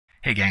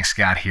Hey gang,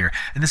 Scott here.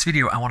 In this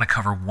video, I want to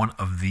cover one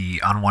of the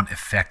ON1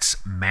 Effects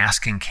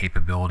masking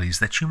capabilities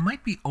that you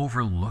might be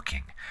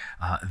overlooking.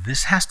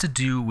 This has to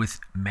do with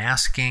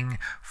masking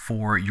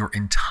for your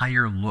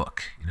entire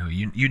look.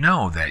 You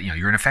know that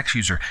you're an effects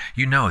user.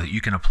 You know that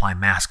you can apply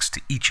masks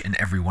to each and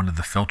every one of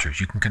the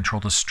filters. You can control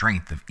the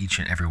strength of each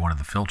and every one of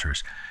the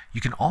filters. You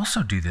can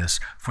also do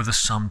this for the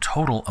sum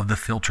total of the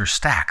filter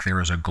stack.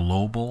 There is a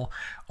global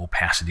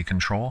opacity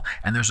control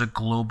and there's a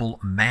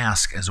global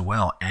mask as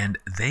well, and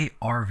they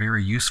are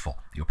very useful.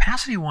 The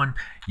opacity one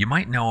you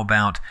might know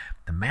about,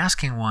 the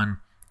masking one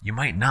you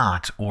might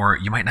not, or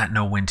you might not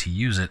know when to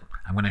use it.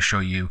 I'm going to show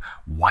you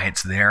why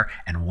it's there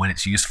and when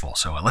it's useful.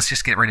 So let's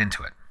just get right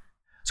into it.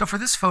 So for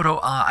this photo,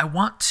 I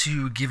want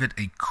to give it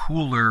a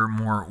cooler,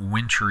 more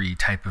wintry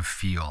type of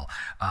feel.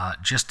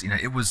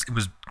 It was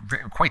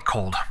quite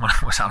cold when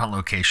I was out on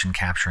location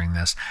capturing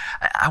this.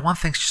 I want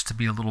things just to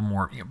be a little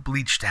more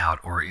bleached out,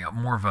 or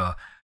more of a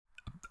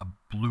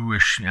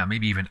bluish,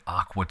 maybe even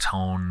aqua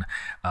tone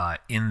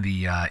in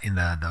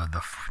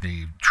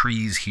the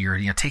trees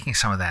here. Taking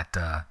some of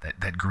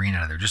that green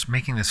out of there, just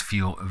making this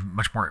feel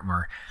much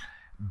more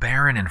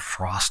barren and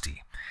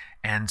frosty.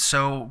 And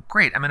so,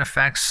 great, I'm in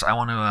effects. I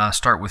want to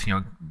start with,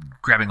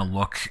 grabbing a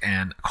look,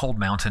 and Cold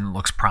Mountain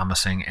looks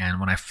promising. And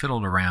when I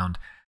fiddled around,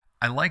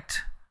 I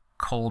liked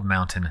Cold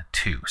Mountain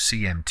 2,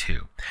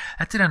 CM2.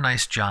 That did a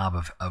nice job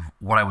of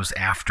what I was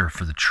after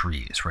for the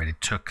trees, right?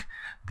 It took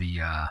the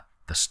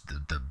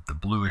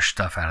bluish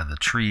stuff out of the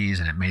trees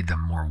and it made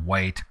them more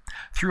white,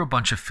 threw a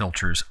bunch of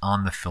filters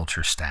on the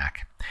filter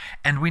stack.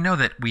 And we know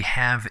that we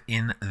have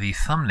in the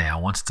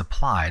thumbnail, once it's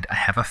applied, I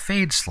have a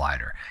fade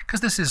slider, because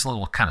this is a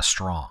little kind of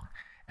strong.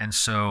 And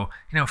so,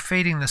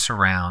 fading this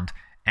around,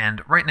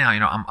 and right now,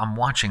 I'm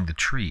watching the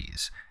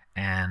trees,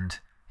 and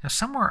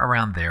somewhere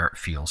around there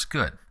feels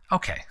good.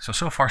 Okay,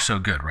 so far so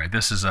good, right?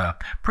 This is a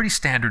pretty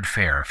standard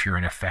fare if you're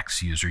an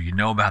effects user. You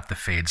know about the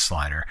fade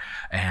slider,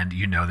 and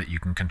you know that you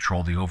can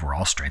control the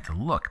overall strength of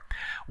the look.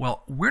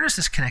 Well, where does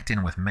this connect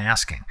in with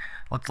masking?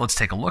 Let's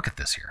take a look at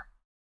this here.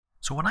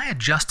 So when I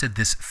adjusted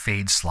this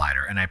fade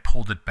slider and I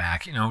pulled it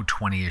back,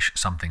 20-ish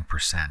something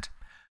percent,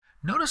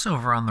 notice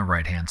over on the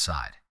right-hand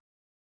side,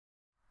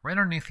 right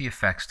underneath the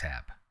effects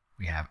tab,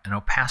 we have an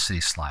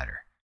opacity slider,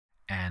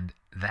 and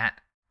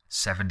that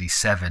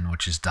 77,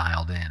 which is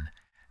dialed in,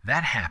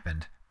 that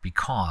happened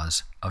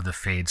because of the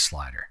fade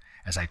slider.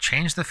 As I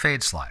change the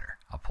fade slider,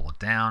 I'll pull it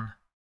down,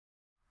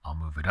 I'll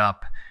move it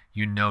up.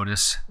 You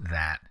notice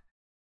that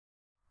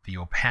the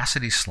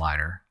opacity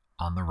slider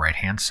on the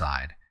right-hand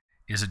side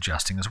is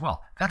adjusting as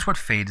well. That's what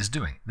fade is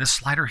doing. This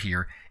slider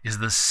here is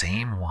the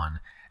same one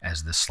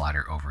as this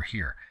slider over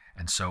here.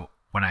 And so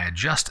when I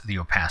adjust the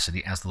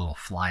opacity, as the little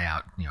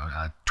flyout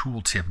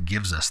tooltip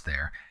gives us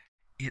there,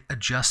 it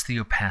adjusts the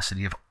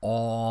opacity of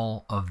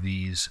all of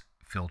these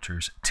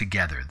filters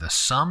together. The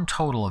sum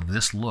total of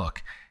this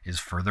look is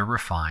further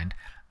refined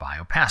by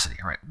opacity.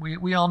 All right,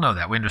 we all know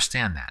that. We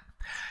understand that.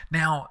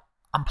 Now,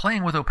 I'm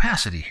playing with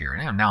opacity here.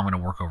 Now I'm going to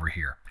work over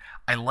here.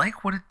 I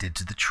like what it did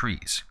to the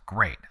trees.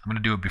 Great. I'm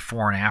going to do it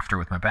before and after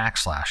with my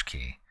backslash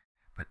key.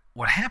 But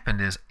what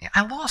happened is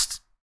I lost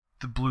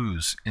the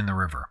blues in the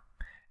river.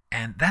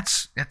 And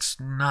that's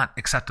not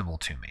acceptable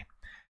to me.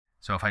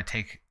 So if I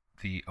take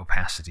the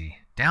opacity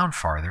down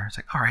farther, it's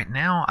like, all right,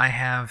 now I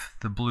have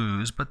the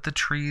blues, but the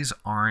trees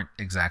aren't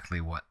exactly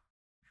what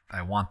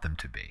I want them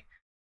to be.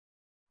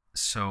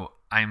 So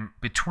I'm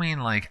between,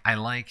 I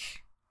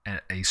like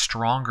a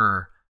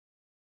stronger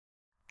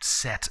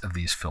set of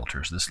these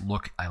filters. This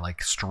look I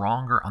like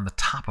stronger on the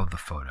top of the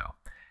photo,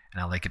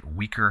 and I like it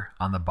weaker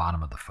on the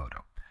bottom of the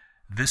photo.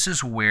 This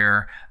is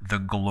where the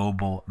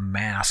global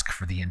mask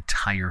for the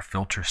entire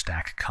filter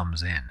stack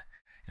comes in.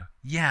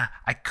 Yeah,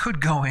 I could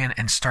go in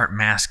and start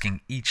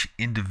masking each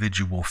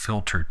individual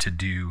filter to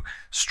do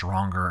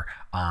stronger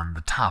on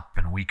the top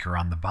and weaker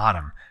on the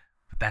bottom.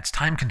 But that's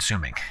time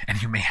consuming,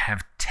 and you may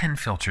have 10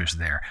 filters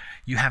there.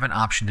 You have an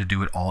option to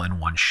do it all in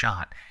one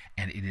shot,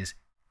 and it is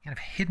kind of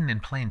hidden in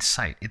plain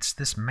sight. It's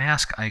this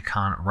mask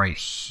icon right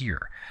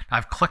here. Now,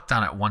 I've clicked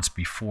on it once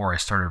before I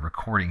started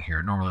recording here.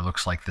 It normally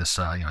looks like this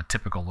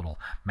typical little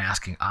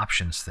masking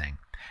options thing.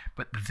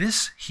 But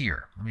this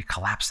here, let me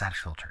collapse that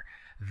filter.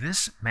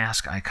 This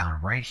mask icon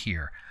right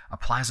here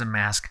applies a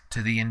mask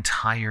to the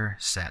entire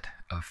set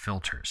of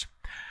filters.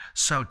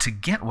 So to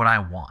get what I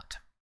want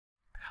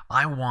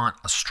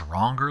a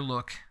stronger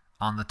look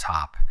on the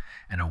top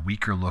and a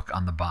weaker look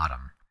on the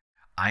bottom.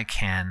 I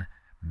can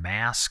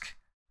mask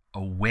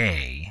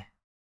away,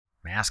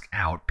 mask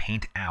out,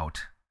 paint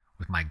out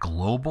with my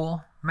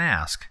global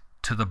mask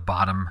to the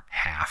bottom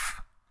half,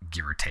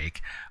 give or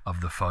take,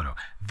 of the photo.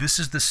 This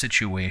is the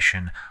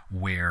situation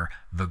where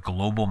the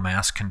global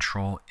mask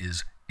control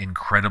is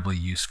incredibly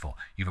useful.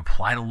 You've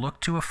applied a look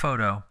to a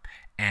photo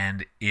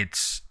and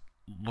it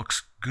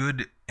looks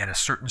good at a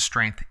certain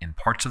strength in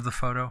parts of the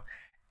photo,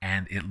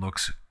 and it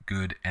looks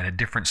good at a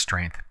different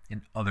strength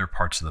in other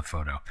parts of the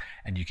photo,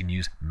 and you can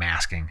use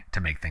masking to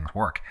make things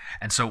work.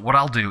 And so what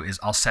I'll do is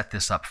I'll set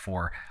this up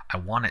for, I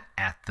want it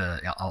at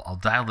the, I'll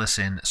dial this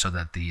in so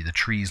that the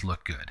trees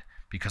look good.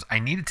 because I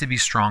need it to be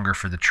stronger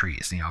for the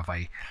trees. If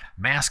I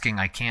masking,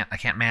 I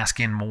can't mask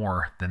in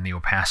more than the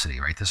opacity,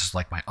 right? This is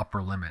like my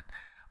upper limit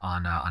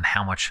on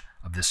how much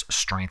of this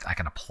strength I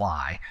can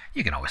apply.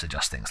 You can always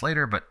adjust things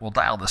later, but we'll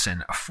dial this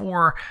in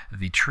for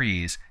the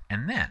trees,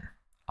 and then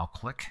I'll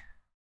click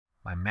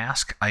my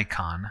mask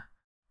icon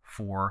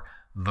for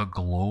the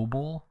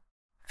global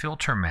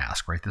filter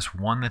mask, right? This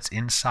one that's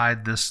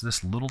inside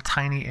this little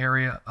tiny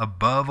area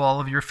above all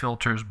of your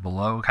filters,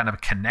 below, kind of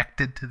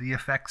connected to the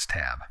effects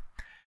tab.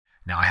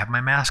 Now I have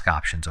my mask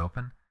options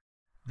open.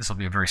 This will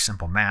be a very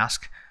simple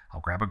mask.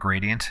 I'll grab a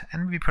gradient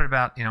and maybe put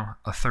about,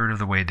 a third of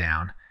the way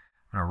down.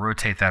 I'm going to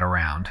rotate that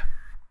around.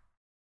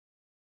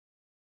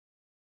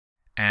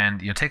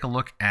 And take a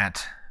look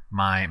at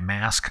my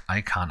mask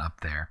icon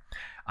up there.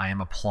 I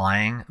am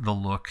applying the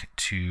look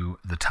to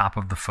the top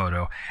of the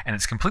photo, and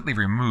it's completely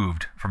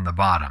removed from the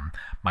bottom.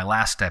 My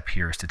last step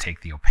here is to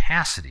take the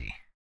opacity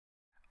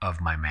of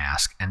my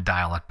mask and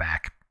dial it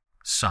back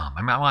some.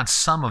 I want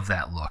some of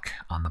that look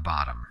on the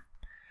bottom,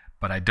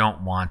 but I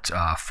don't want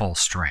full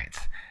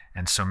strength.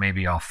 And so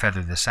maybe I'll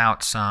feather this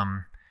out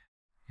some,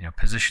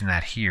 position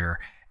that here.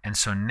 And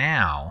so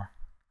now,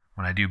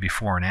 when I do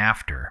before and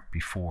after,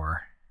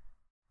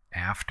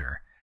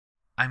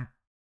 I'm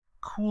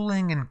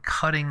cooling and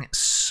cutting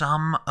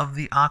some of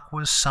the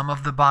aquas, some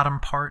of the bottom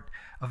part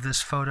of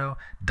this photo,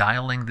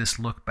 dialing this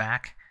look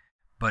back,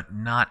 but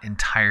not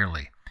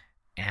entirely.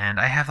 And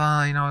I have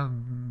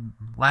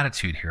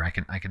latitude here. I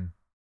can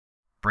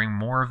bring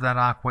more of that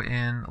aqua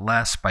in,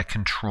 less, by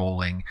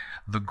controlling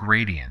the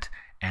gradient.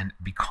 And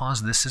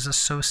because this is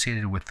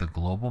associated with the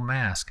global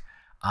mask,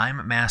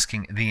 I'm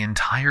masking the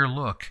entire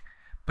look,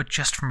 but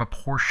just from a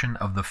portion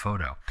of the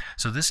photo.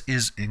 So this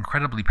is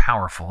incredibly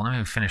powerful. Let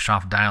me finish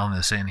off dialing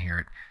this in here.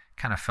 It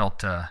kind of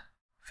felt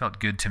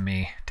good to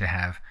me to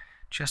have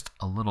just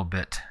a little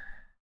bit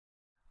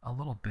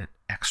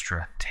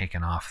extra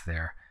taken off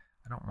there.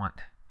 I don't want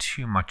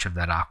too much of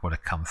that aqua to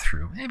come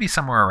through. Maybe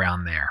somewhere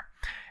around there.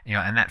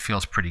 And that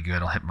feels pretty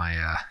good. I'll hit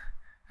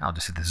I'll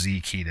just hit the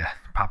Z key to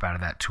pop out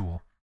of that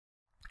tool.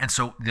 And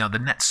so the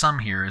net sum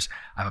here is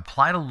I've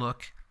applied a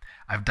look,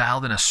 I've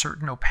dialed in a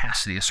certain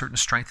opacity, a certain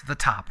strength at the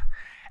top,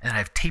 and then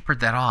I've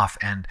tapered that off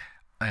and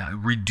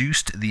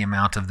reduced the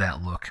amount of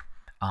that look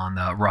on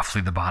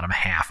roughly the bottom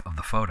half of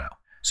the photo.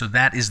 So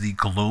that is the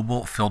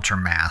global filter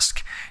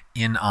mask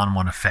in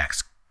ON1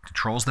 Effects.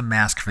 Controls the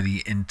mask for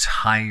the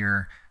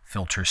entire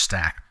filter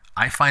stack.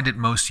 I find it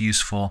most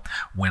useful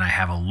when I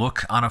have a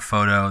look on a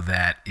photo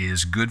that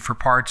is good for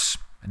parts.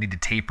 I need to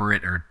taper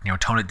it or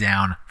tone it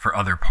down for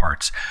other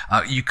parts.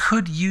 You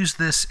could use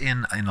this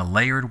in a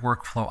layered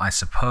workflow, I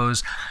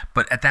suppose,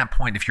 but at that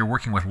point, if you're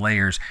working with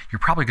layers, you're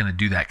probably going to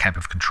do that type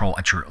of control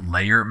at your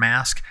layer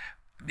mask.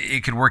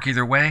 It could work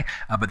either way,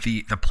 but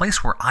the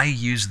place where I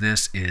use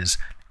this is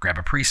grab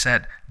a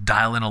preset,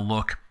 dial in a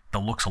look. The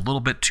look's a little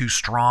bit too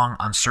strong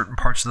on certain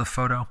parts of the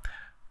photo.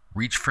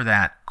 Reach for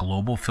that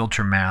global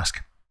filter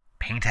mask,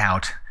 paint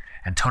out,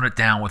 and tone it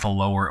down with a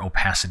lower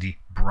opacity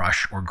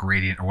brush or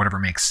gradient or whatever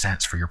makes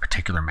sense for your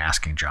particular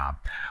masking job.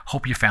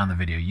 Hope you found the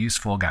video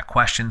useful. Got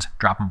questions?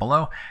 Drop them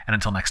below. And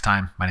until next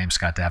time, my name's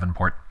Scott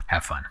Davenport.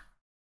 Have fun.